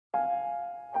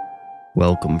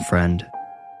Welcome, friend.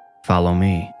 Follow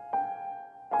me.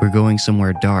 We're going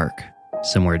somewhere dark,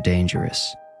 somewhere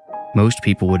dangerous. Most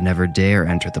people would never dare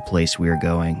enter the place we are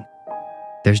going.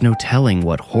 There's no telling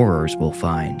what horrors we'll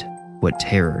find, what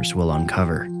terrors we'll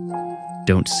uncover.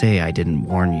 Don't say I didn't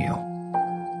warn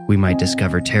you. We might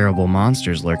discover terrible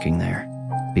monsters lurking there.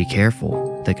 Be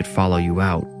careful, they could follow you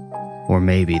out, or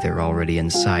maybe they're already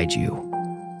inside you.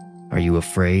 Are you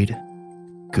afraid?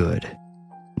 Good.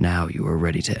 Now you are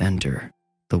ready to enter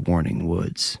the Warning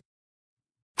Woods.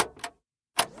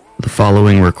 The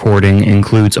following recording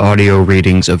includes audio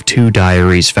readings of 2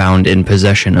 diaries found in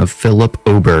possession of Philip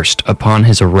Oberst upon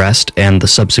his arrest and the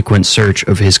subsequent search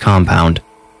of his compound.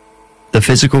 The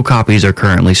physical copies are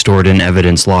currently stored in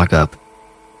evidence lockup.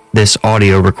 This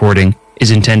audio recording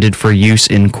is intended for use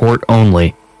in court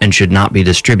only and should not be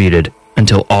distributed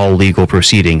until all legal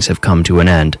proceedings have come to an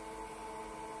end.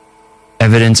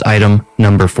 Evidence item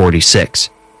number 46.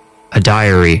 A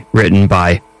diary written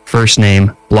by first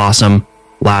name Blossom,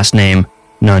 last name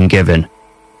none given.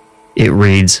 It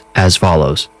reads as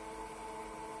follows.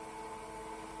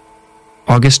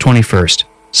 August 21st,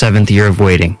 7th year of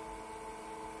waiting.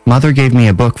 Mother gave me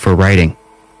a book for writing.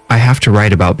 I have to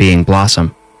write about being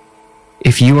Blossom.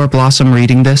 If you are Blossom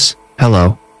reading this,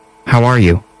 hello. How are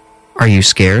you? Are you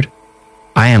scared?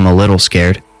 I am a little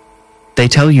scared. They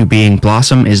tell you being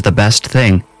Blossom is the best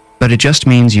thing, but it just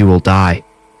means you will die.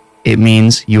 It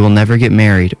means you will never get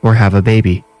married or have a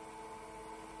baby.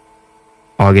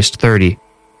 August 30.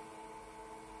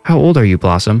 How old are you,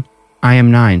 Blossom? I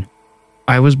am 9.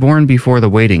 I was born before the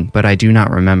waiting, but I do not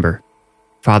remember.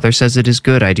 Father says it is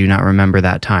good I do not remember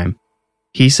that time.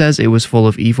 He says it was full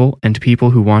of evil and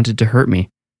people who wanted to hurt me.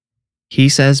 He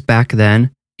says back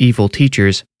then, evil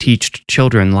teachers teached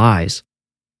children lies.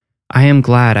 I am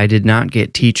glad I did not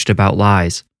get teached about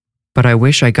lies, but I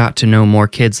wish I got to know more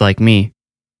kids like me.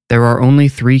 There are only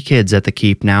 3 kids at the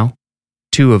keep now.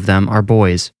 2 of them are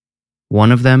boys.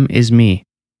 One of them is me.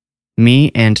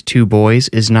 Me and 2 boys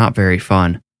is not very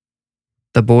fun.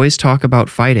 The boys talk about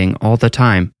fighting all the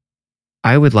time.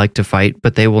 I would like to fight,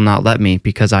 but they will not let me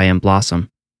because I am Blossom.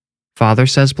 Father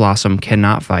says Blossom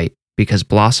cannot fight because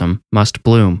Blossom must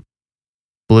bloom.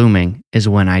 Blooming is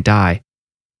when I die.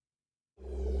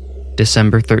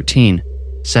 December 13,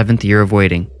 7th year of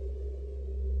waiting.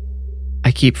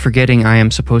 I keep forgetting I am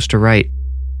supposed to write.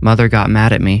 Mother got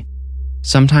mad at me.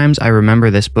 Sometimes I remember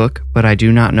this book, but I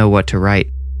do not know what to write.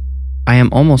 I am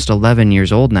almost 11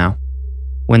 years old now.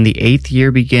 When the 8th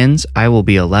year begins, I will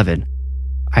be 11.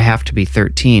 I have to be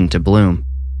 13 to bloom.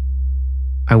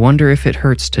 I wonder if it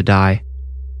hurts to die.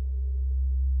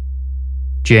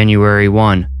 January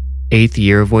 1, 8th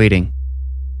year of waiting.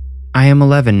 I am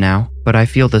 11 now, but I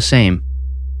feel the same.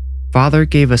 Father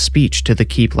gave a speech to the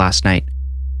keep last night.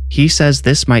 He says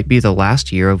this might be the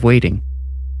last year of waiting.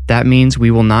 That means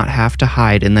we will not have to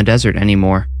hide in the desert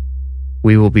anymore.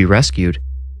 We will be rescued.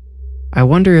 I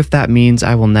wonder if that means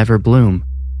I will never bloom.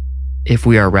 If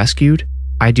we are rescued,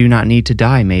 I do not need to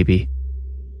die, maybe.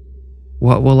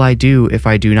 What will I do if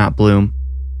I do not bloom?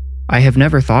 I have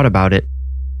never thought about it.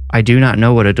 I do not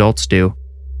know what adults do.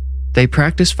 They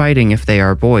practice fighting if they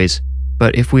are boys,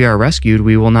 but if we are rescued,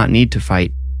 we will not need to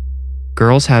fight.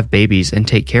 Girls have babies and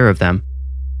take care of them.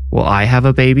 Will I have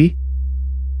a baby?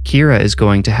 Kira is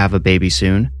going to have a baby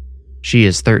soon. She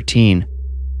is 13.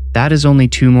 That is only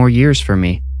 2 more years for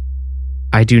me.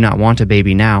 I do not want a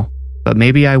baby now, but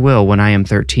maybe I will when I am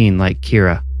 13 like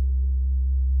Kira.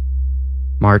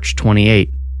 March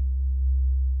 28.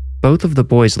 Both of the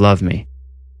boys love me.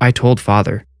 I told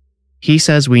Father. He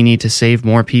says we need to save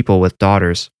more people with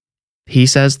daughters. He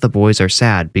says the boys are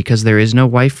sad because there is no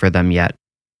wife for them yet.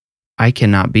 I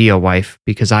cannot be a wife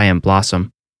because I am Blossom.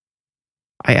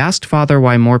 I asked Father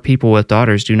why more people with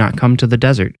daughters do not come to the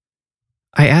desert.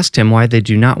 I asked him why they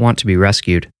do not want to be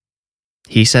rescued.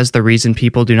 He says the reason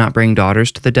people do not bring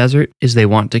daughters to the desert is they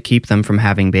want to keep them from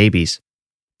having babies.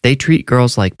 They treat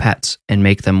girls like pets and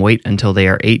make them wait until they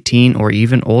are 18 or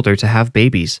even older to have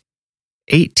babies.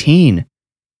 18!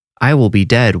 I will be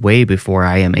dead way before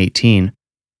I am 18.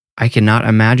 I cannot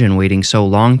imagine waiting so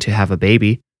long to have a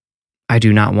baby. I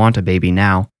do not want a baby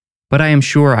now, but I am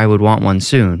sure I would want one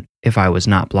soon if I was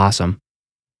not Blossom.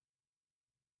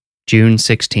 June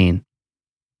 16.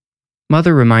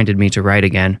 Mother reminded me to write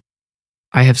again.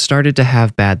 I have started to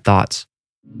have bad thoughts.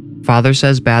 Father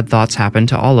says bad thoughts happen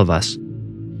to all of us.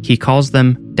 He calls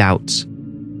them doubts.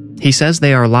 He says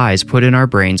they are lies put in our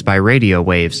brains by radio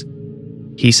waves.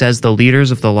 He says the leaders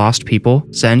of the lost people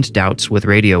send doubts with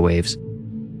radio waves.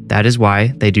 That is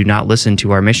why they do not listen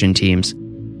to our mission teams.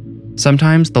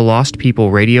 Sometimes the lost people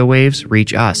radio waves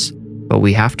reach us, but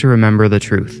we have to remember the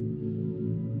truth.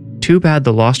 Too bad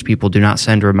the lost people do not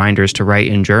send reminders to write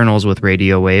in journals with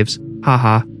radio waves.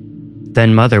 Haha.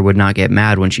 Then Mother would not get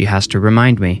mad when she has to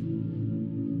remind me.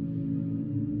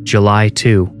 July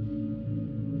 2.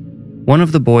 One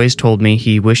of the boys told me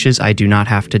he wishes I do not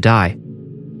have to die.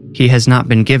 He has not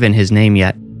been given his name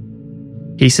yet.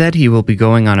 He said he will be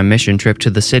going on a mission trip to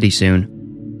the city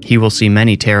soon. He will see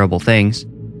many terrible things.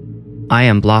 I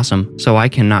am Blossom, so I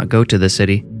cannot go to the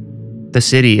city. The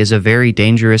city is a very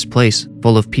dangerous place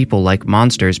full of people like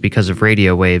monsters because of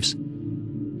radio waves.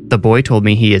 The boy told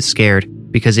me he is scared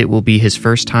because it will be his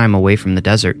first time away from the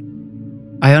desert.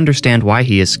 I understand why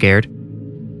he is scared.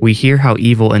 We hear how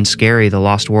evil and scary the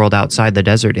lost world outside the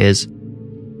desert is.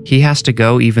 He has to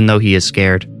go even though he is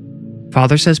scared.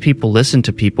 Father says people listen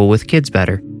to people with kids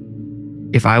better.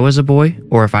 If I was a boy,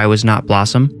 or if I was not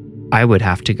Blossom, I would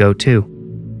have to go too.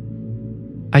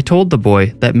 I told the boy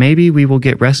that maybe we will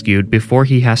get rescued before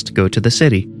he has to go to the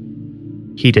city.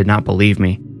 He did not believe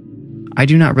me. I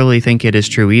do not really think it is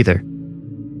true either.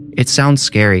 It sounds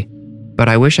scary, but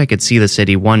I wish I could see the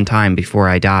city one time before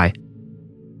I die.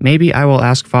 Maybe I will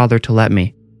ask Father to let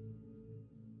me.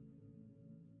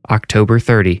 October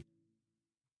 30.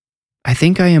 I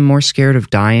think I am more scared of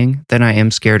dying than I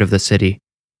am scared of the city.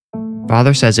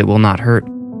 Father says it will not hurt.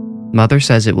 Mother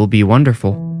says it will be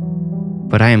wonderful.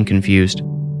 But I am confused.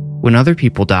 When other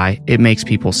people die, it makes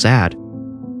people sad.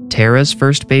 Tara's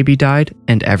first baby died,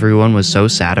 and everyone was so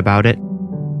sad about it.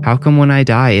 How come when I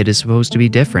die it is supposed to be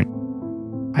different?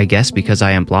 I guess because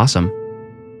I am Blossom.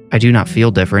 I do not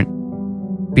feel different.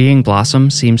 Being Blossom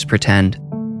seems pretend.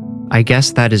 I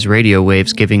guess that is radio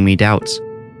waves giving me doubts.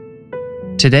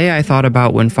 Today I thought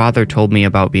about when Father told me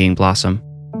about being Blossom.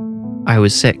 I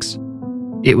was 6.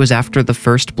 It was after the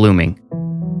first blooming.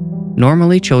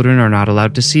 Normally children are not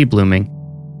allowed to see blooming.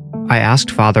 I asked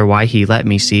Father why he let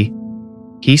me see.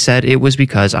 He said it was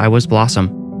because I was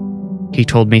Blossom. He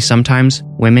told me sometimes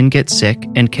women get sick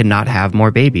and cannot have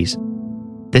more babies.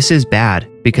 This is bad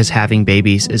because having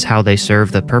babies is how they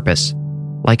serve the purpose,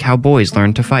 like how boys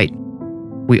learn to fight.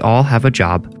 We all have a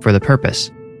job for the purpose.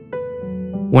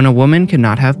 When a woman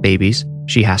cannot have babies,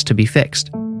 she has to be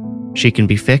fixed. She can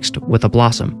be fixed with a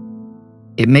blossom.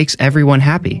 It makes everyone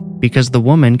happy because the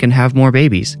woman can have more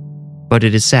babies, but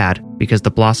it is sad because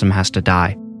the blossom has to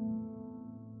die.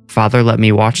 Father let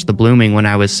me watch the blooming when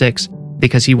I was 6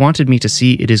 because he wanted me to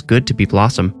see it is good to be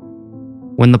Blossom.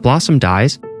 When the blossom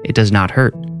dies, it does not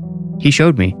hurt. He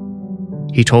showed me.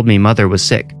 He told me Mother was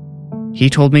sick. He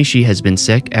told me she has been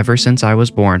sick ever since I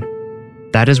was born.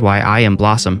 That is why I am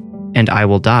Blossom, and I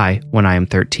will die when I am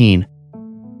 13.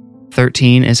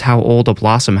 13 is how old a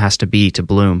blossom has to be to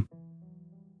bloom.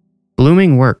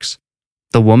 Blooming works.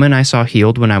 The woman I saw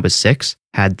healed when I was 6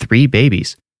 had 3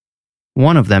 babies.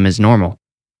 One of them is normal.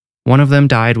 One of them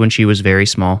died when she was very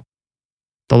small.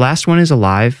 The last one is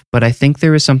alive, but I think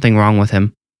there is something wrong with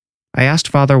him. I asked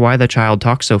Father why the child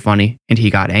talks so funny, and he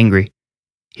got angry.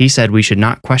 He said we should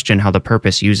not question how the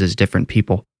purpose uses different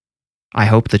people. I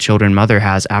hope the children Mother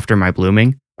has after my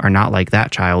blooming are not like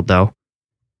that child, though.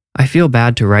 I feel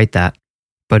bad to write that,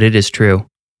 but it is true.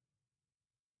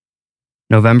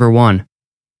 November 1.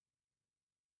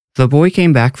 The boy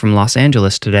came back from Los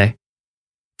Angeles today.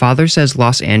 Father says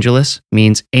Los Angeles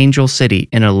means Angel City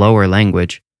in a lower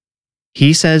language.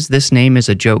 He says this name is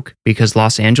a joke because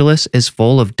Los Angeles is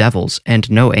full of devils and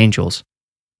no angels.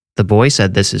 The boy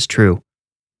said this is true.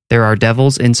 There are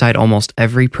devils inside almost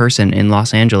every person in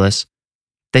Los Angeles.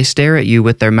 They stare at you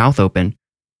with their mouth open.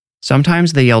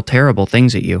 Sometimes they yell terrible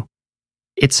things at you.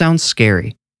 It sounds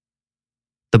scary.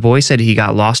 The boy said he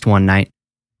got lost one night.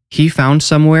 He found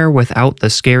somewhere without the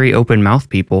scary open mouth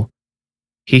people.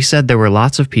 He said there were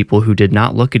lots of people who did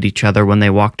not look at each other when they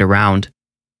walked around.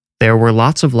 There were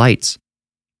lots of lights.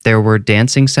 There were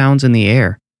dancing sounds in the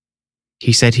air.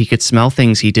 He said he could smell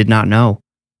things he did not know,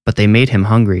 but they made him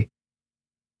hungry.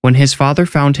 When his father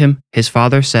found him, his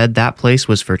father said that place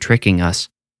was for tricking us.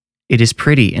 It is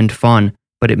pretty and fun,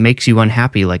 but it makes you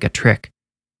unhappy like a trick.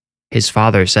 His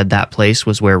father said that place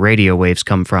was where radio waves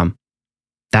come from.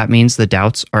 That means the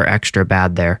doubts are extra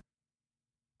bad there.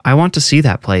 I want to see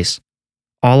that place.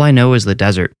 All I know is the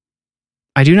desert.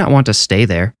 I do not want to stay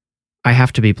there. I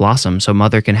have to be Blossom so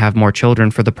Mother can have more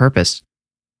children for the purpose.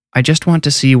 I just want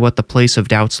to see what the place of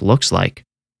doubts looks like.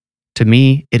 To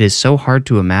me, it is so hard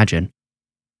to imagine.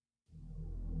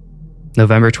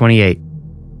 November 28.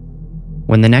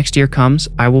 When the next year comes,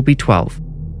 I will be 12.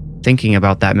 Thinking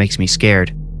about that makes me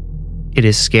scared. It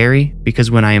is scary because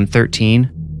when I am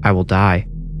 13, I will die.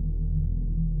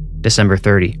 December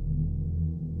 30.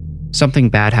 Something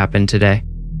bad happened today.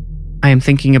 I am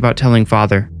thinking about telling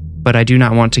Father, but I do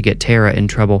not want to get Tara in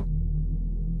trouble.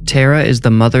 Tara is the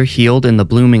mother healed in the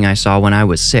blooming I saw when I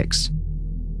was 6.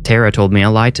 Tara told me a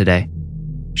lie today.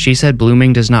 She said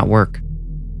blooming does not work.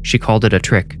 She called it a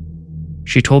trick.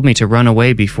 She told me to run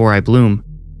away before I bloom.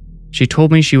 She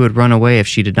told me she would run away if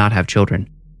she did not have children.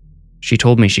 She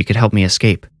told me she could help me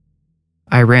escape.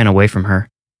 I ran away from her.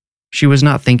 She was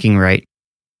not thinking right.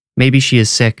 Maybe she is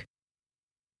sick.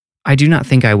 I do not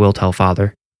think I will tell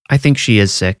Father. I think she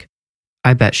is sick.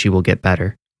 I bet she will get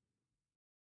better.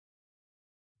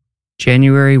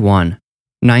 January 1,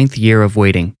 9th year of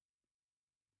waiting.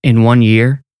 In 1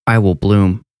 year, I will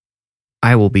bloom.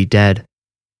 I will be dead,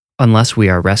 unless we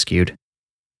are rescued.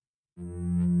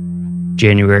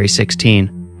 January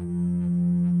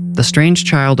 16. The strange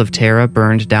child of Tara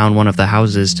burned down one of the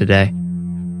houses today.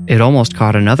 It almost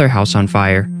caught another house on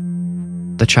fire.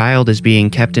 The child is being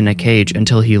kept in a cage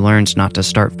until he learns not to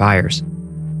start fires.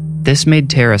 This made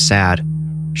Tara sad.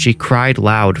 She cried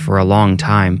loud for a long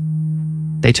time.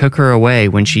 They took her away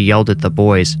when she yelled at the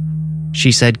boys.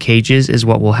 She said cages is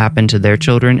what will happen to their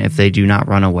children if they do not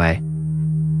run away.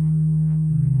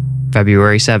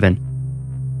 February 7.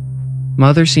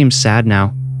 Mother seems sad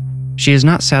now. She is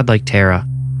not sad like Tara.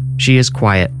 She is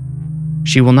quiet.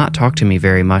 She will not talk to me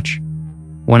very much.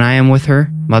 When I am with her,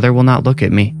 Mother will not look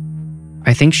at me.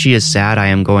 I think she is sad I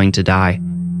am going to die.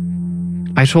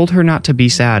 I told her not to be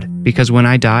sad because when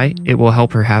I die, it will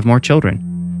help her have more children.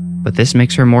 But this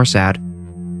makes her more sad.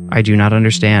 I do not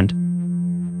understand.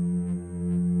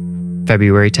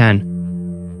 February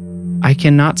 10. I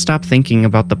cannot stop thinking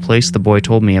about the place the boy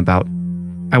told me about.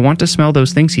 I want to smell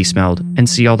those things he smelled and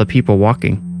see all the people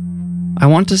walking. I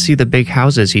want to see the big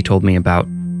houses he told me about.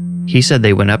 He said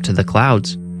they went up to the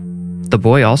clouds. The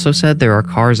boy also said there are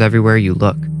cars everywhere you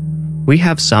look. We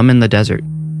have some in the desert.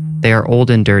 They are old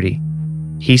and dirty.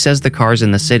 He says the cars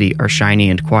in the city are shiny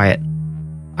and quiet.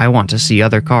 I want to see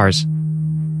other cars.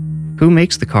 Who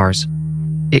makes the cars?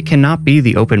 It cannot be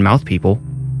the open-mouth people.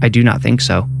 I do not think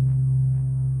so.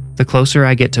 The closer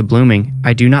I get to blooming,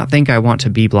 I do not think I want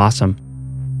to be Blossom.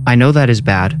 I know that is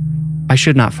bad. I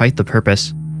should not fight the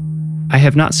purpose. I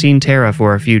have not seen Tara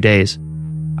for a few days.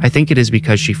 I think it is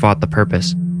because she fought the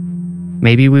purpose.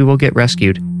 Maybe we will get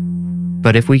rescued.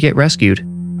 But if we get rescued,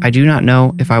 I do not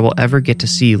know if I will ever get to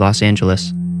see Los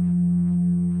Angeles.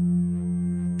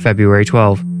 February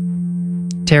 12.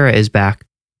 Tara is back.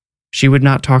 She would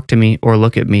not talk to me or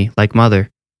look at me like Mother.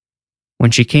 When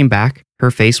she came back,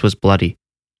 her face was bloody.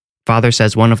 Father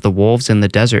says one of the wolves in the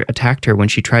desert attacked her when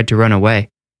she tried to run away.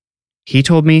 He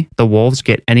told me the wolves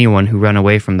get anyone who run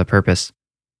away from the purpose.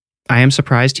 I am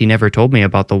surprised he never told me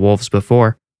about the wolves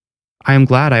before. I am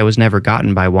glad I was never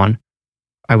gotten by one.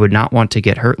 I would not want to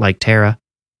get hurt like Tara.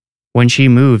 When she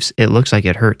moves, it looks like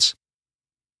it hurts.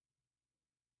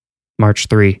 March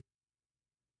 3.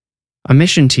 A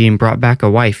mission team brought back a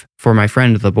wife for my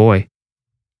friend the boy.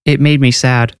 It made me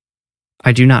sad.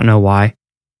 I do not know why.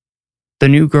 The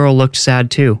new girl looked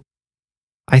sad too.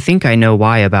 I think I know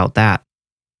why about that.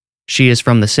 She is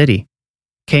from the city.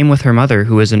 Came with her mother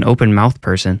who is an open-mouth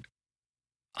person.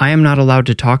 I am not allowed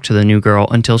to talk to the new girl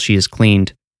until she is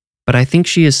cleaned, but I think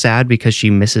she is sad because she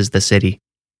misses the city.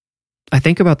 I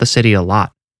think about the city a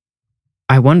lot.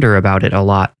 I wonder about it a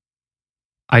lot.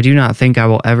 I do not think I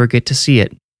will ever get to see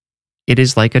it. It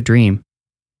is like a dream.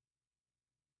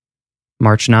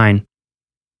 March 9.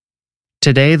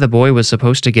 Today the boy was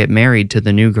supposed to get married to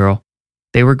the new girl.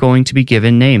 They were going to be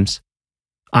given names.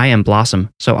 I am Blossom,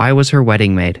 so I was her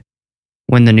wedding maid.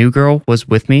 When the new girl was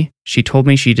with me, she told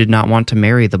me she did not want to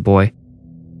marry the boy.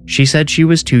 She said she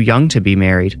was too young to be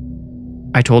married.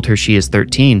 I told her she is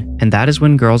 13, and that is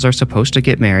when girls are supposed to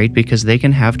get married because they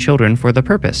can have children for the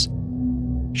purpose.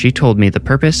 She told me the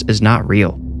purpose is not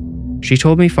real. She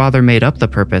told me Father made up the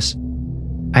purpose.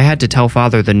 I had to tell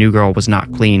Father the new girl was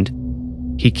not cleaned.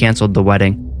 He canceled the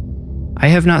wedding. I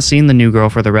have not seen the new girl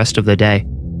for the rest of the day.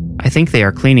 I think they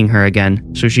are cleaning her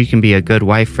again so she can be a good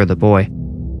wife for the boy.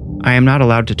 I am not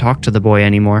allowed to talk to the boy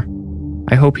anymore.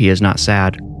 I hope he is not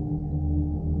sad.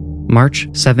 March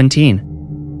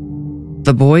 17.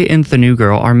 The boy and the new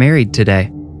girl are married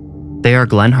today. They are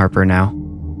Glenn Harper now.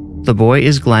 The boy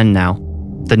is Glenn now.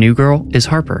 The new girl is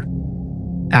Harper.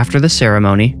 After the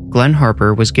ceremony, Glenn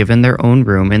Harper was given their own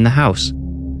room in the house.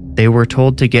 They were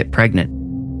told to get pregnant.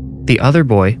 The other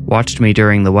boy watched me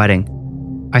during the wedding.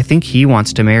 I think he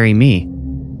wants to marry me.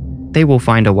 They will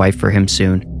find a wife for him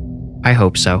soon. I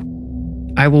hope so.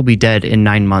 I will be dead in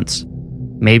 9 months.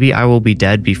 Maybe I will be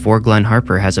dead before Glenn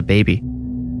Harper has a baby.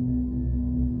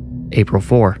 April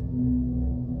 4.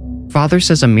 Father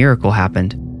says a miracle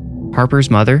happened. Harper's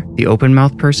mother, the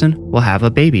open-mouthed person, will have a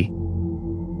baby.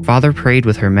 Father prayed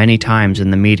with her many times in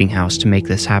the meeting house to make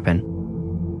this happen.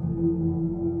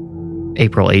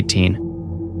 April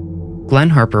 18. Glenn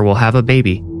Harper will have a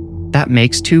baby. That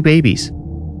makes 2 babies.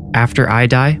 After I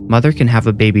die, Mother can have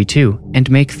a baby too and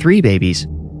make 3 babies.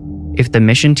 If the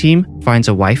mission team finds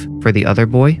a wife for the other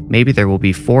boy, maybe there will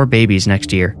be 4 babies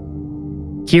next year.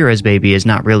 Kira's baby is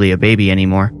not really a baby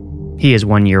anymore. He is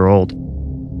 1 year old.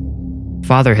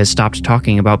 Father has stopped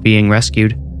talking about being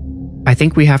rescued. I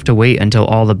think we have to wait until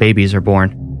all the babies are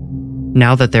born.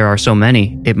 Now that there are so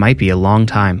many, it might be a long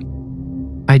time.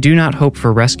 I do not hope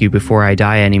for rescue before I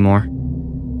die anymore.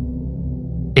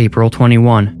 April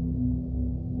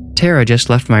 21. Tara just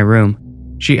left my room.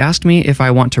 She asked me if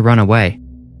I want to run away.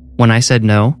 When I said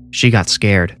no, she got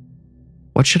scared.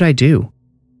 What should I do?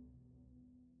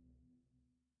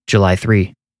 July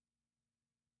 3.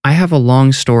 I have a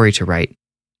long story to write.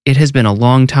 It has been a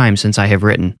long time since I have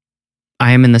written.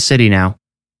 I am in the city now.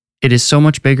 It is so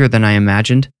much bigger than I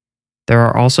imagined. There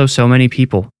are also so many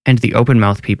people, and the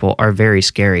open-mouth people are very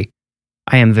scary.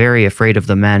 I am very afraid of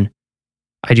the men.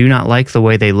 I do not like the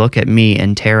way they look at me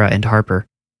and Tara and Harper.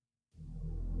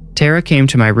 Tara came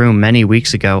to my room many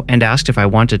weeks ago and asked if I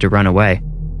wanted to run away.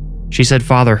 She said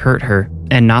Father hurt her,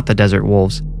 and not the desert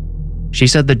wolves. She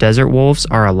said the desert wolves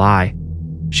are a lie.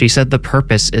 She said the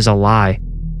purpose is a lie.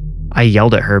 I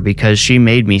yelled at her because she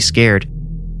made me scared,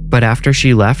 but after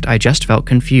she left, I just felt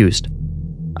confused.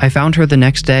 I found her the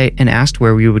next day and asked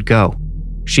where we would go.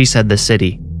 She said the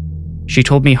city. She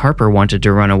told me Harper wanted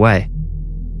to run away.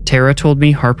 Tara told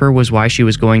me Harper was why she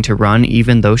was going to run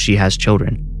even though she has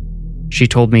children. She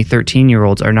told me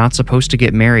 13-year-olds are not supposed to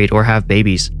get married or have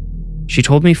babies. She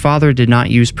told me Father did not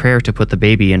use prayer to put the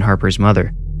baby in Harper's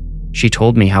mother. She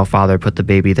told me how Father put the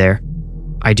baby there.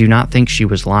 I do not think she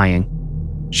was lying.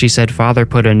 She said Father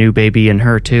put a new baby in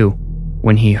her too,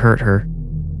 when he hurt her.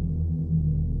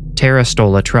 Tara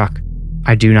stole a truck.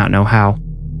 I do not know how.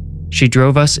 She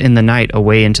drove us in the night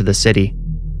away into the city.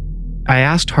 I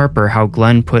asked Harper how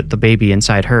Glenn put the baby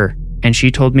inside her, and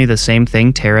she told me the same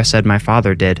thing Tara said my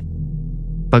father did.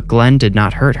 But Glenn did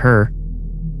not hurt her.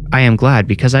 I am glad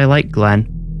because I like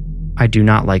Glenn. I do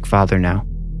not like Father now.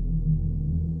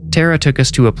 Tara took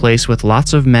us to a place with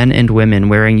lots of men and women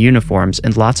wearing uniforms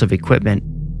and lots of equipment.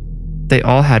 They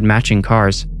all had matching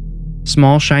cars.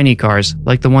 Small, shiny cars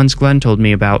like the ones Glenn told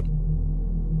me about.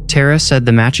 Tara said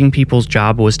the matching people's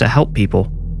job was to help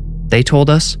people. They told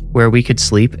us where we could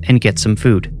sleep and get some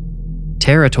food.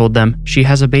 Tara told them she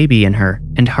has a baby in her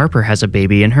and Harper has a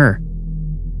baby in her.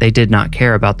 They did not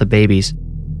care about the babies.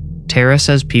 Tara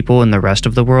says people in the rest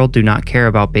of the world do not care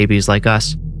about babies like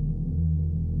us.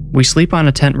 We sleep on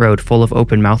a tent road full of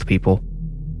open-mouth people.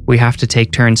 We have to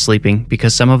take turns sleeping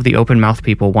because some of the open-mouth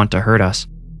people want to hurt us.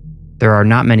 There are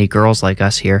not many girls like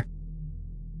us here.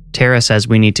 Tara says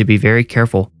we need to be very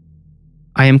careful.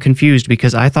 I am confused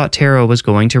because I thought Tara was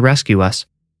going to rescue us.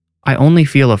 I only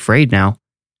feel afraid now.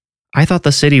 I thought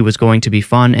the city was going to be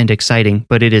fun and exciting,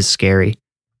 but it is scary.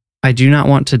 I do not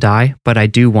want to die, but I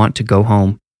do want to go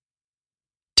home.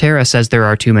 Tara says there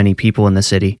are too many people in the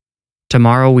city.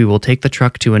 Tomorrow we will take the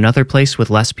truck to another place with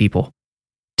less people.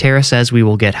 Tara says we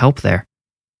will get help there.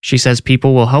 She says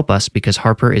people will help us because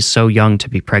Harper is so young to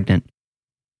be pregnant.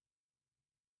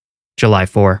 July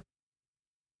 4.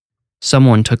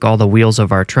 Someone took all the wheels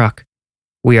of our truck.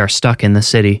 We are stuck in the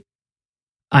city.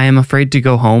 I am afraid to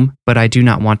go home, but I do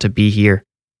not want to be here.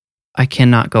 I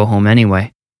cannot go home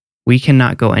anyway. We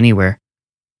cannot go anywhere.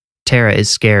 Tara is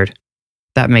scared.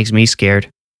 That makes me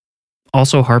scared.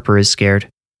 Also, Harper is scared.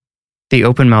 The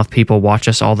open-mouth people watch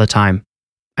us all the time.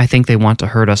 I think they want to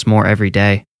hurt us more every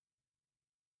day.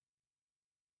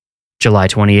 July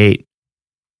 28.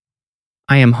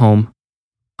 I am home.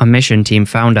 A mission team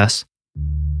found us.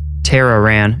 Tara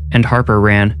ran and Harper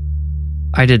ran.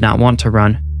 I did not want to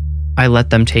run. I let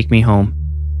them take me home.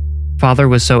 Father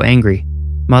was so angry.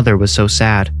 Mother was so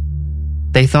sad.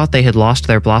 They thought they had lost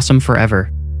their Blossom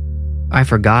forever. I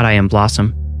forgot I am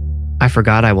Blossom. I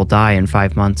forgot I will die in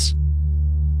 5 months.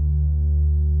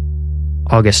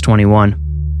 August 21.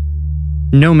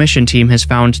 No mission team has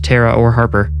found Tara or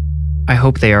Harper. I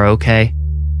hope they are okay.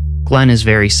 Glenn is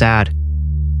very sad.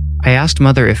 I asked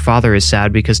Mother if Father is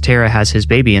sad because Tara has his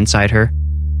baby inside her.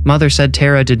 Mother said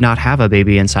Tara did not have a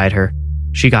baby inside her.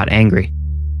 She got angry.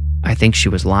 I think she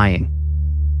was lying.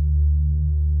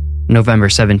 November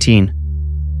 17.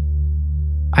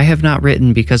 I have not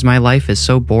written because my life is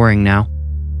so boring now.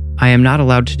 I am not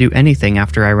allowed to do anything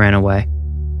after I ran away.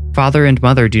 Father and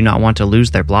Mother do not want to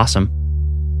lose their Blossom.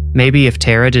 Maybe if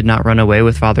Tara did not run away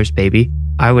with Father's baby,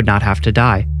 I would not have to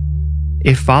die.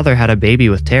 If Father had a baby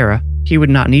with Tara, he would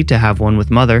not need to have one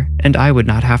with Mother, and I would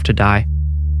not have to die.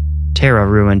 Tara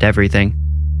ruined everything.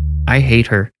 I hate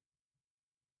her.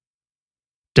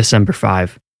 December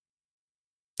 5.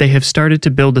 They have started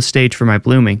to build a stage for my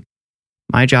blooming.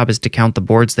 My job is to count the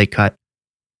boards they cut.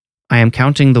 I am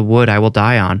counting the wood I will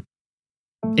die on.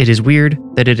 It is weird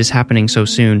that it is happening so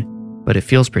soon, but it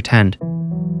feels pretend.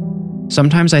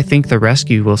 Sometimes I think the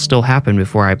rescue will still happen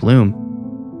before I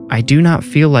bloom. I do not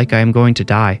feel like I am going to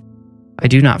die. I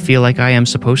do not feel like I am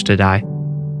supposed to die.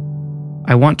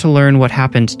 I want to learn what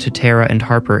happened to Tara and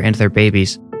Harper and their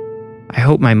babies. I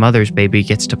hope my mother's baby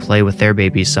gets to play with their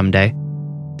babies someday.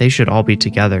 They should all be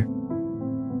together.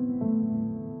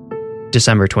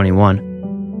 December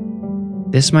 21.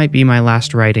 This might be my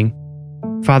last writing.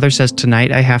 Father says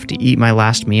tonight I have to eat my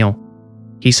last meal.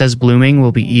 He says blooming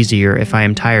will be easier if I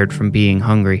am tired from being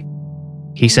hungry.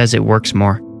 He says it works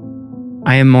more.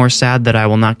 I am more sad that I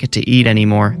will not get to eat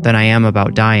anymore than I am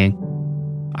about dying.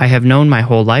 I have known my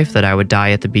whole life that I would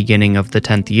die at the beginning of the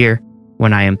 10th year,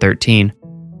 when I am 13.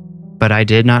 But I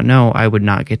did not know I would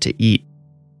not get to eat.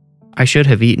 I should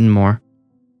have eaten more.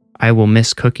 I will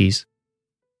miss cookies.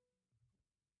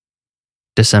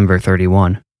 December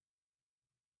 31.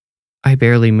 I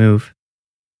barely move.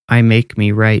 I make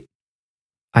me right.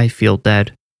 I feel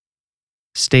dead.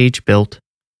 Stage built.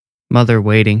 Mother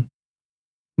waiting.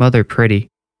 Mother pretty.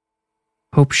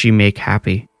 Hope she make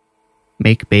happy.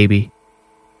 Make baby.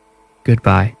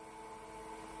 Goodbye.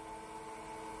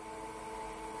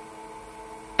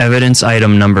 Evidence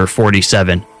item number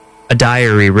 47. A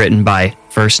diary written by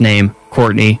first name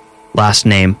Courtney, last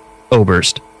name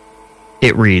Oberst.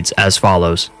 It reads as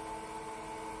follows.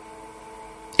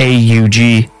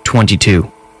 AUG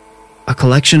 22. A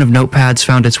collection of notepads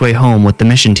found its way home with the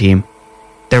mission team.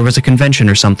 There was a convention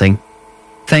or something.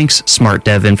 Thanks, Smart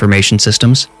Dev Information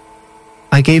Systems.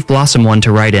 I gave Blossom one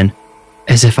to write in,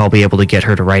 as if I'll be able to get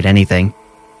her to write anything.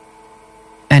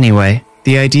 Anyway,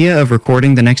 the idea of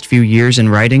recording the next few years in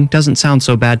writing doesn't sound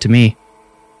so bad to me.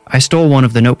 I stole one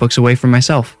of the notebooks away from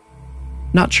myself.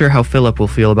 Not sure how Philip will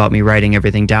feel about me writing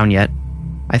everything down yet.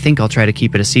 I think I'll try to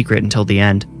keep it a secret until the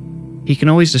end. He can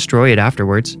always destroy it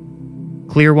afterwards.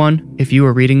 Clear One, if you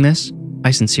are reading this,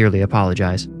 I sincerely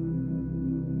apologize.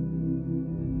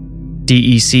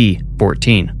 DEC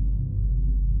 14.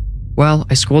 Well,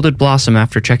 I scolded Blossom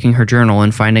after checking her journal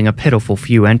and finding a pitiful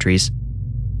few entries.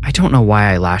 I don't know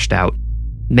why I lashed out.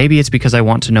 Maybe it's because I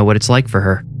want to know what it's like for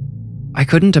her. I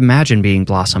couldn't imagine being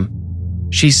Blossom.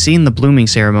 She's seen the blooming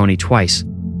ceremony twice.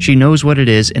 She knows what it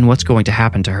is and what's going to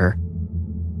happen to her.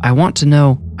 I want to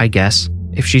know, I guess,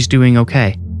 if she's doing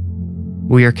okay.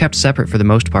 We are kept separate for the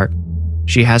most part.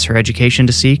 She has her education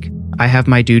to seek. I have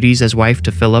my duties as wife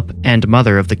to Philip and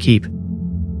mother of the keep.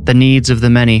 The needs of the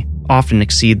many often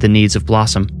exceed the needs of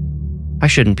Blossom. I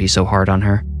shouldn't be so hard on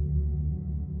her.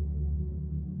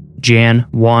 Jan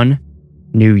 1,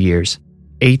 New Year's,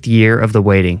 8th year of the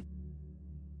waiting.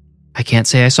 I can't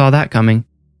say I saw that coming.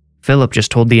 Philip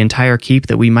just told the entire keep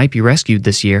that we might be rescued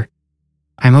this year.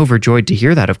 I'm overjoyed to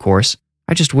hear that, of course.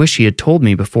 I just wish he had told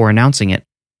me before announcing it.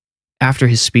 After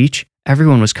his speech,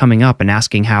 everyone was coming up and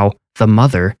asking how the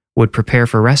mother would prepare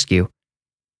for rescue.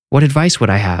 What advice would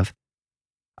I have?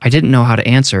 I didn't know how to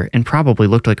answer and probably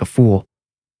looked like a fool.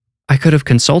 I could have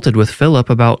consulted with Philip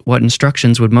about what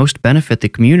instructions would most benefit the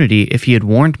community if he had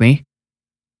warned me.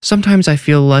 Sometimes I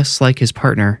feel less like his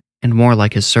partner and more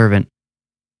like his servant.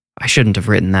 I shouldn't have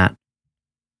written that.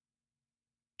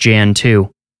 Jan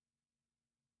 2.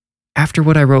 After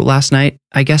what I wrote last night,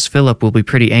 I guess Philip will be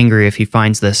pretty angry if he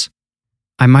finds this.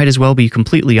 I might as well be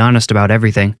completely honest about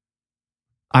everything.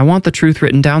 I want the truth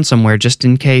written down somewhere just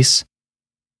in case.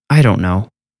 I don't know.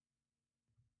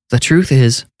 The truth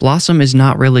is, Blossom is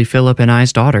not really Philip and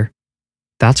I's daughter.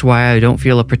 That's why I don't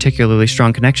feel a particularly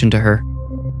strong connection to her.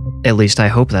 At least I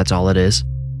hope that's all it is.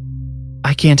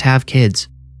 I can't have kids.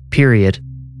 Period.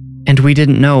 And we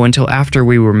didn't know until after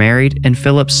we were married and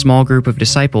Philip's small group of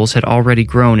disciples had already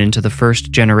grown into the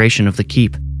first generation of the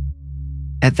keep.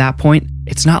 At that point,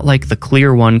 it's not like the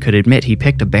Clear One could admit he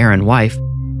picked a barren wife.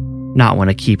 Not when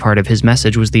a key part of his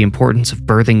message was the importance of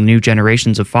birthing new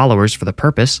generations of followers for the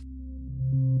purpose.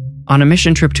 On a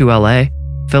mission trip to LA,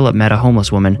 Philip met a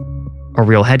homeless woman. A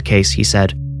real head case, he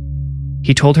said.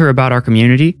 He told her about our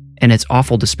community and its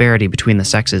awful disparity between the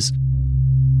sexes.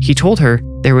 He told her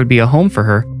there would be a home for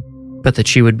her, but that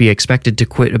she would be expected to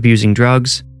quit abusing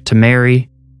drugs, to marry,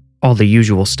 all the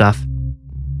usual stuff.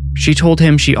 She told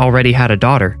him she already had a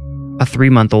daughter, a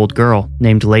 3-month-old girl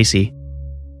named Lacey.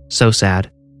 So sad.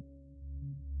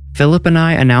 Philip and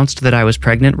I announced that I was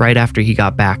pregnant right after he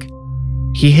got back.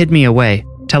 He hid me away,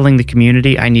 telling the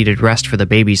community I needed rest for the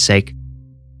baby's sake.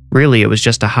 Really, it was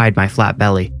just to hide my flat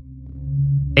belly.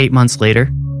 8 months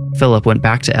later, Philip went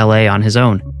back to LA on his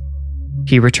own.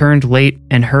 He returned late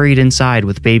and hurried inside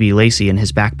with baby Lacey in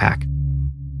his backpack.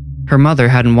 Her mother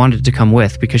hadn't wanted to come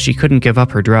with because she couldn't give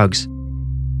up her drugs.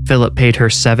 Philip paid her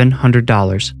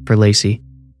 $700 for Lacey.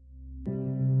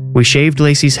 We shaved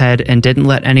Lacey's head and didn't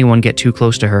let anyone get too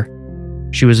close to her.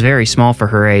 She was very small for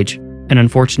her age, an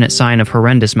unfortunate sign of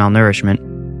horrendous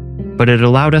malnourishment, but it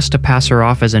allowed us to pass her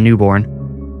off as a newborn.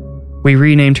 We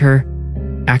renamed her,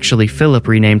 actually Philip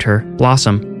renamed her,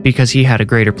 Blossom, because he had a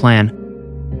greater plan.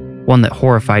 One that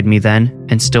horrified me then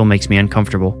and still makes me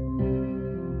uncomfortable.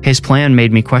 His plan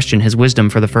made me question his wisdom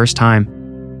for the first time,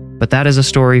 but that is a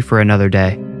story for another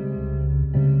day.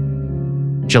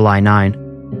 July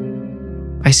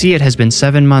 9. I see it has been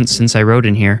 7 months since I wrote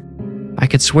in here. I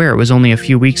could swear it was only a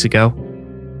few weeks ago.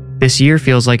 This year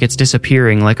feels like it's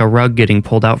disappearing, like a rug getting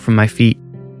pulled out from my feet.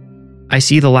 I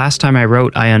see the last time I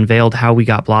wrote, I unveiled how we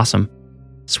got Blossom.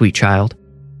 Sweet child.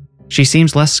 She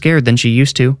seems less scared than she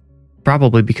used to,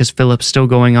 probably because Philip's still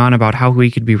going on about how we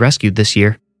could be rescued this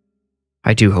year.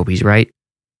 I do hope he's right.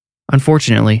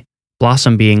 Unfortunately,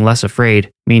 Blossom being less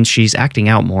afraid means she's acting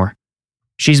out more.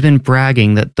 She's been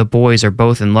bragging that the boys are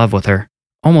both in love with her,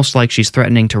 almost like she's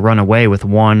threatening to run away with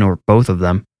one or both of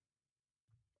them.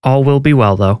 All will be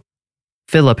well, though.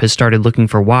 Philip has started looking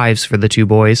for wives for the two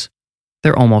boys.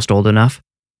 They're almost old enough.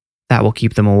 That will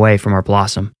keep them away from our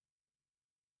Blossom.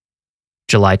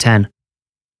 July 10.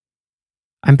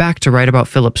 I'm back to write about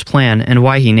Philip's plan and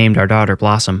why he named our daughter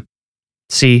Blossom.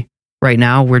 See, right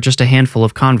now we're just a handful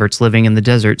of converts living in the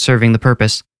desert serving the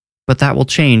purpose, but that will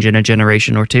change in a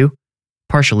generation or two,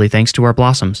 partially thanks to our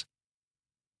blossoms.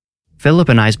 Philip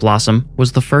and I's Blossom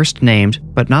was the first named,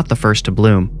 but not the first to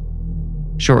bloom.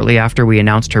 Shortly after we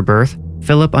announced her birth,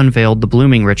 Philip unveiled the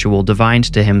blooming ritual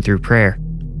divined to him through prayer.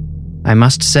 I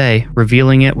must say,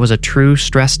 revealing it was a true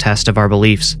stress test of our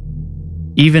beliefs.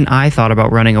 Even I thought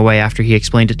about running away after he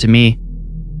explained it to me.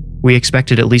 We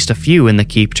expected at least a few in the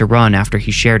keep to run after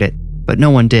he shared it, but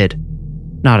no one did.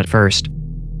 Not at first.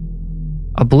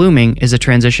 A blooming is a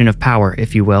transition of power,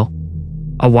 if you will.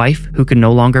 A wife who can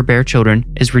no longer bear children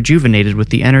is rejuvenated with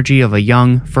the energy of a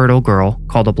young, fertile girl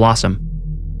called a blossom.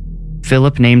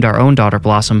 Philip named our own daughter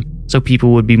Blossom so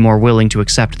people would be more willing to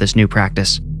accept this new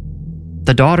practice.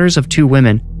 The daughters of two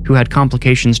women who had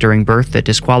complications during birth that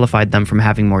disqualified them from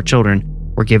having more children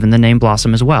were given the name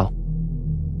Blossom as well.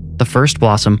 The first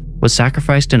Blossom was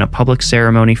sacrificed in a public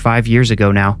ceremony 5 years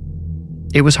ago now.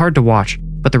 It was hard to watch,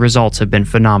 but the results have been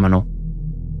phenomenal.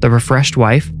 The refreshed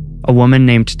wife, a woman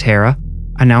named Tara,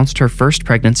 announced her first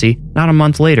pregnancy not a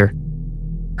month later.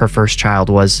 Her first child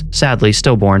was, sadly,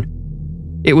 stillborn.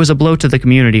 It was a blow to the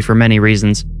community for many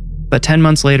reasons, but 10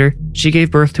 months later, she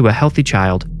gave birth to a healthy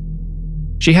child.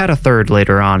 She had a third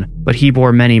later on, but he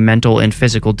bore many mental and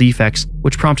physical defects,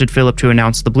 which prompted Philip to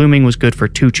announce the blooming was good for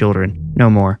 2 children, no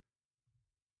more.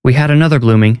 We had another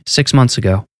blooming 6 months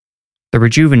ago. The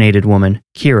rejuvenated woman,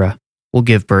 Kira, will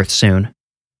give birth soon.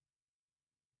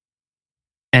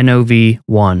 NOV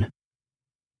 1.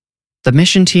 The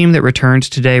mission team that returned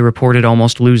today reported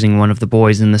almost losing one of the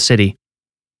boys in the city.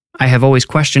 I have always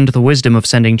questioned the wisdom of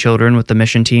sending children with the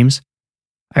mission teams.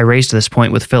 I raised this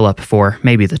point with Philip for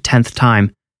maybe the 10th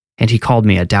time, and he called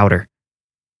me a doubter.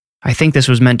 I think this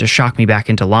was meant to shock me back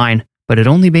into line, but it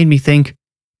only made me think,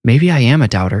 maybe I am a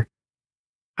doubter.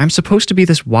 I'm supposed to be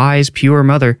this wise, pure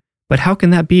mother, but how can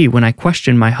that be when I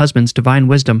question my husband's divine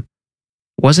wisdom?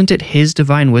 Wasn't it his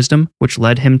divine wisdom which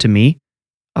led him to me,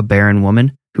 a barren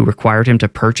woman who required him to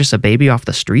purchase a baby off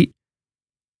the street?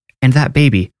 And that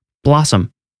baby,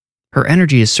 Blossom, her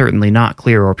energy is certainly not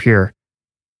clear or pure.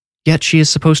 Yet she is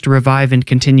supposed to revive and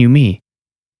continue me.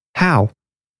 How?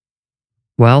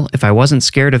 Well, if I wasn't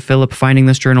scared of Philip finding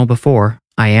this journal before,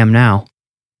 I am now.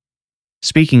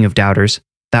 Speaking of doubters,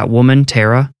 that woman,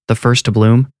 Tara, the first to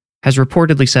bloom, has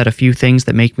reportedly said a few things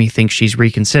that make me think she's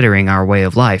reconsidering our way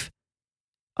of life.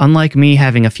 Unlike me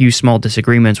having a few small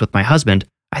disagreements with my husband,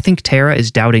 I think Tara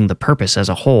is doubting the purpose as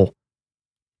a whole.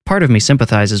 Part of me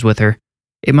sympathizes with her.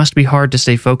 It must be hard to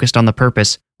stay focused on the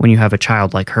purpose when you have a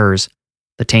child like hers,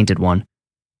 the tainted one.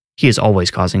 He is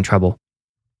always causing trouble.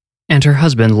 And her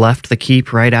husband left the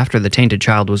keep right after the tainted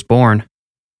child was born.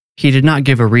 He did not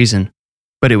give a reason,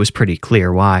 but it was pretty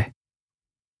clear why.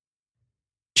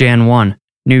 Jan 1,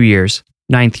 New Year's,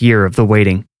 9th year of the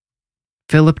waiting.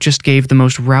 Philip just gave the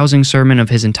most rousing sermon of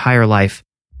his entire life.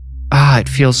 It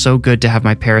feels so good to have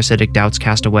my parasitic doubts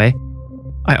cast away.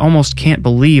 I almost can't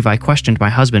believe I questioned my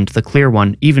husband, the clear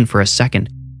one, even for a second.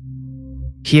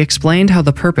 He explained how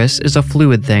the purpose is a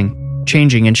fluid thing,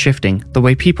 changing and shifting the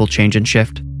way people change and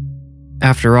shift.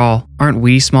 After all, aren't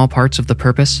we small parts of the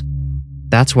purpose?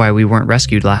 That's why we weren't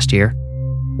rescued last year.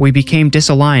 We became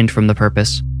disaligned from the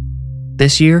purpose.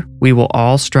 This year, we will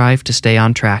all strive to stay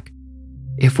on track.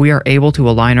 If we are able to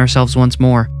align ourselves once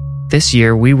more, This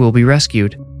year we will be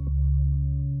rescued.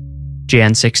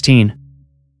 Jan 16.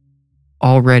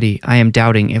 Already I am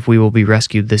doubting if we will be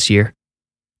rescued this year.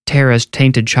 Tara's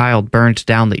tainted child burned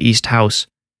down the east house.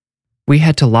 We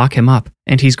had to lock him up,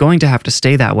 and he's going to have to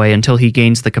stay that way until he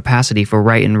gains the capacity for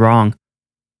right and wrong.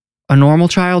 A normal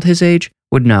child his age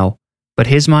would know, but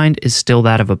his mind is still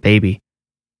that of a baby.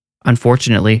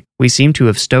 Unfortunately, we seem to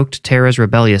have stoked Tara's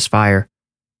rebellious fire.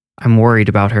 I'm worried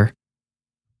about her.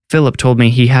 Philip told me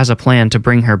he has a plan to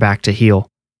bring her back to heal.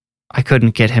 I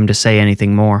couldn't get him to say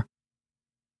anything more.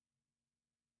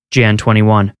 Jan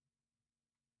 21.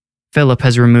 Philip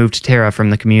has removed Tara from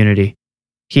the community.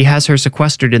 He has her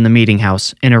sequestered in the meeting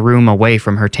house, in a room away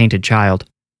from her tainted child.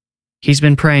 He's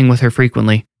been praying with her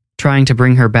frequently, trying to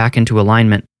bring her back into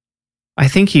alignment. I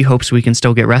think he hopes we can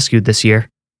still get rescued this year.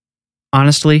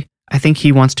 Honestly, I think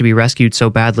he wants to be rescued so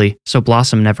badly so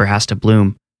Blossom never has to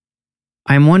bloom.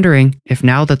 I am wondering if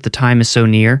now that the time is so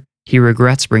near, he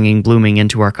regrets bringing blooming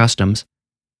into our customs.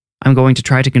 I'm going to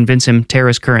try to convince him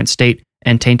Tara's current state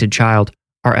and tainted child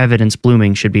are evidence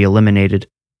blooming should be eliminated.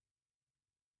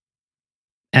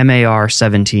 MAR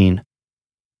 17.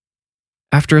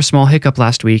 After a small hiccup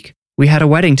last week, we had a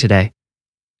wedding today.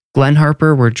 Glenn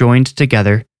Harper were joined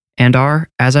together and are,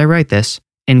 as I write this,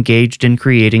 engaged in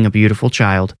creating a beautiful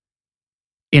child.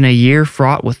 In a year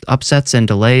fraught with upsets and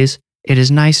delays, it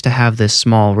is nice to have this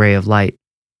small ray of light.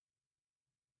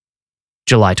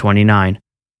 July 29.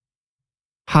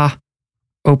 Ha!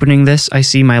 Opening this, I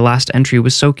see my last entry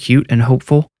was so cute and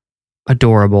hopeful.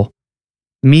 Adorable.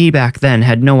 Me back then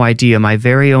had no idea my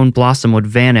very own Blossom would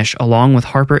vanish along with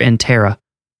Harper and Tara.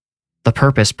 The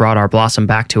purpose brought our Blossom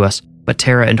back to us, but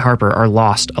Tara and Harper are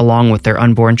lost along with their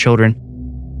unborn children.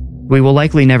 We will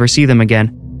likely never see them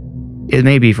again. It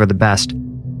may be for the best.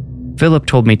 Philip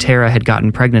told me Tara had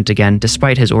gotten pregnant again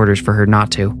despite his orders for her not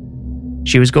to.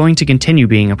 She was going to continue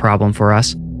being a problem for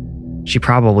us. She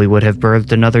probably would have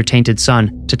birthed another tainted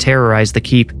son to terrorize the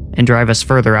keep and drive us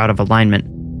further out of alignment.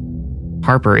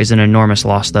 Harper is an enormous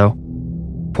loss, though.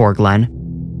 Poor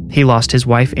Glenn. He lost his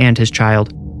wife and his child.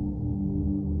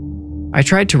 I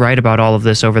tried to write about all of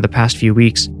this over the past few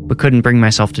weeks, but couldn't bring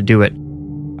myself to do it.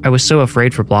 I was so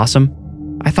afraid for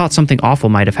Blossom. I thought something awful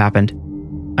might have happened.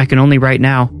 I can only write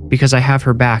now because I have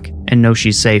her back and know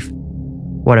she's safe.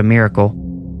 What a miracle.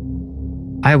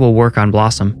 I will work on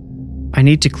Blossom. I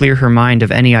need to clear her mind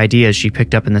of any ideas she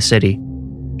picked up in the city.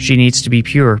 She needs to be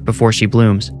pure before she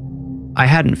blooms. I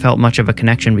hadn't felt much of a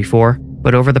connection before,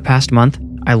 but over the past month,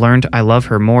 I learned I love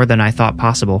her more than I thought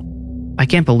possible. I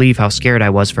can't believe how scared I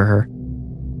was for her.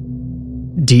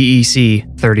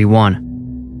 DEC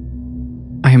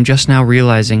 31. I am just now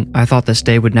realizing I thought this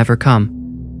day would never come.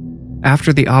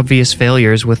 After the obvious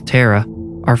failures with Tara,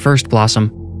 our first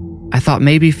Blossom, I thought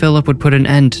maybe Philip would put an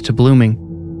end to blooming.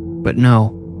 But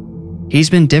no.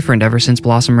 He's been different ever since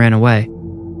Blossom ran away.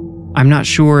 I'm not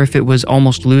sure if it was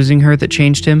almost losing her that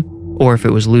changed him, or if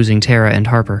it was losing Tara and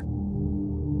Harper.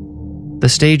 The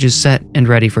stage is set and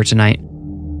ready for tonight.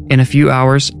 In a few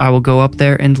hours, I will go up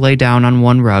there and lay down on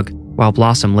one rug, while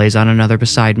Blossom lays on another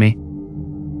beside me.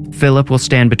 Philip will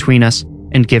stand between us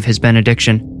and give his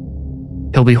benediction.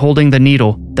 He'll be holding the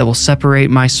needle that will separate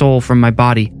my soul from my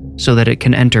body so that it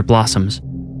can enter Blossom's.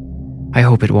 I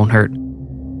hope it won't hurt.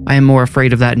 I am more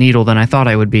afraid of that needle than I thought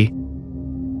I would be.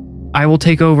 I will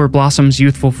take over Blossom's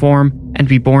youthful form and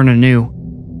be born anew.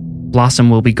 Blossom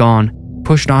will be gone,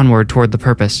 pushed onward toward the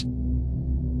purpose.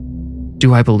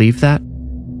 Do I believe that?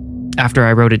 After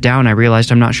I wrote it down, I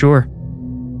realized I'm not sure.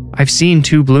 I've seen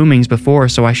 2 bloomings before,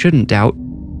 so I shouldn't doubt,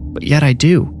 but yet I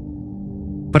do.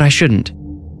 But I shouldn't.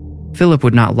 Philip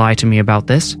would not lie to me about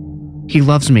this. He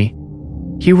loves me.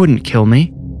 He wouldn't kill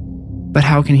me. But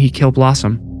how can he kill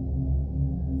Blossom?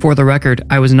 For the record,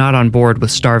 I was not on board with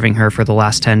starving her for the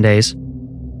last 10 days.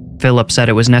 Philip said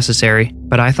it was necessary,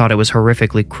 but I thought it was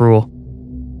horrifically cruel.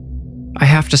 I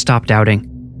have to stop doubting.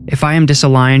 If I am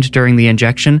disaligned during the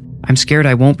injection, I'm scared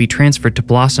I won't be transferred to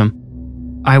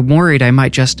Blossom. I'm worried I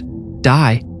might just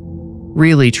die.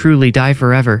 Really, truly die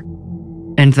forever.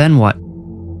 And then what?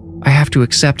 I have to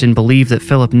accept and believe that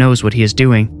Philip knows what he is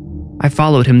doing. I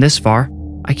followed him this far.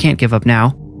 I can't give up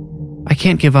now. I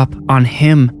can't give up on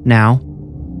him now.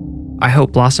 I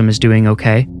hope Blossom is doing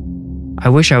okay. I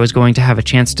wish I was going to have a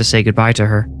chance to say goodbye to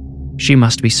her. She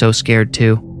must be so scared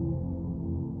too.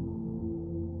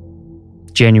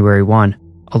 January 1,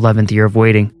 11th year of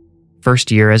waiting.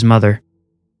 First year as mother.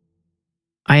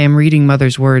 I am reading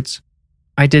Mother's words.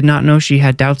 I did not know she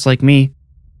had doubts like me.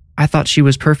 I thought she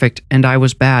was perfect and I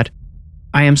was bad.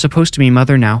 I am supposed to be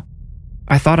Mother now.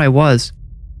 I thought I was.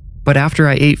 But after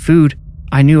I ate food,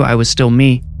 I knew I was still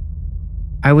me.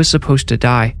 I was supposed to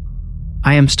die.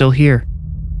 I am still here.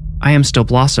 I am still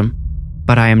Blossom,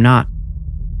 but I am not.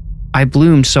 I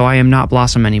bloomed, so I am not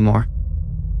Blossom anymore.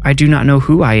 I do not know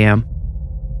who I am.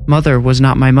 Mother was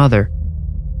not my mother.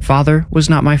 Father was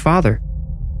not my father.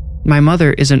 My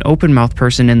mother is an open-mouthed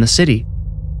person in the city.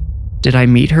 Did I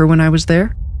meet her when I was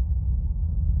there?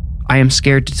 I am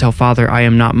scared to tell Father I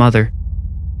am not Mother.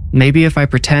 Maybe if I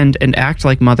pretend and act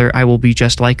like Mother, I will be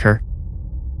just like her.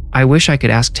 I wish I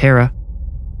could ask Tara.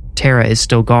 Tara is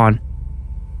still gone.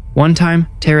 One time,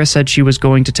 Tara said she was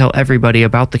going to tell everybody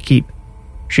about the keep.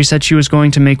 She said she was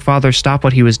going to make Father stop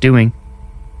what he was doing.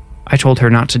 I told her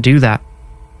not to do that,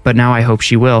 but now I hope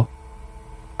she will.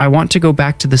 I want to go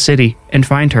back to the city and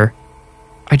find her.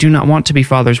 I do not want to be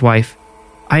Father's wife.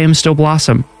 I am still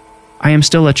Blossom. I am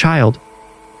still a child.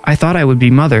 I thought I would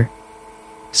be Mother.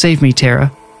 Save me,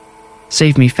 Tara.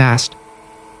 Save me fast.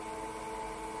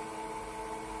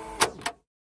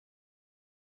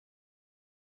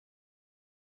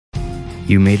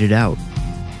 You made it out.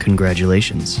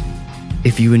 Congratulations.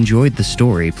 If you enjoyed the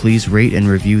story, please rate and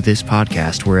review this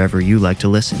podcast wherever you like to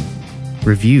listen.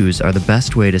 Reviews are the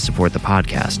best way to support the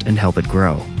podcast and help it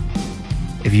grow.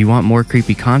 If you want more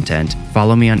creepy content,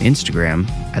 follow me on Instagram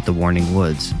at The Warning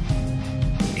Woods.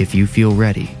 If you feel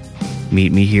ready,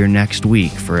 meet me here next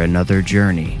week for another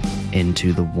journey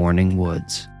into The Warning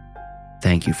Woods.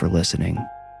 Thank you for listening.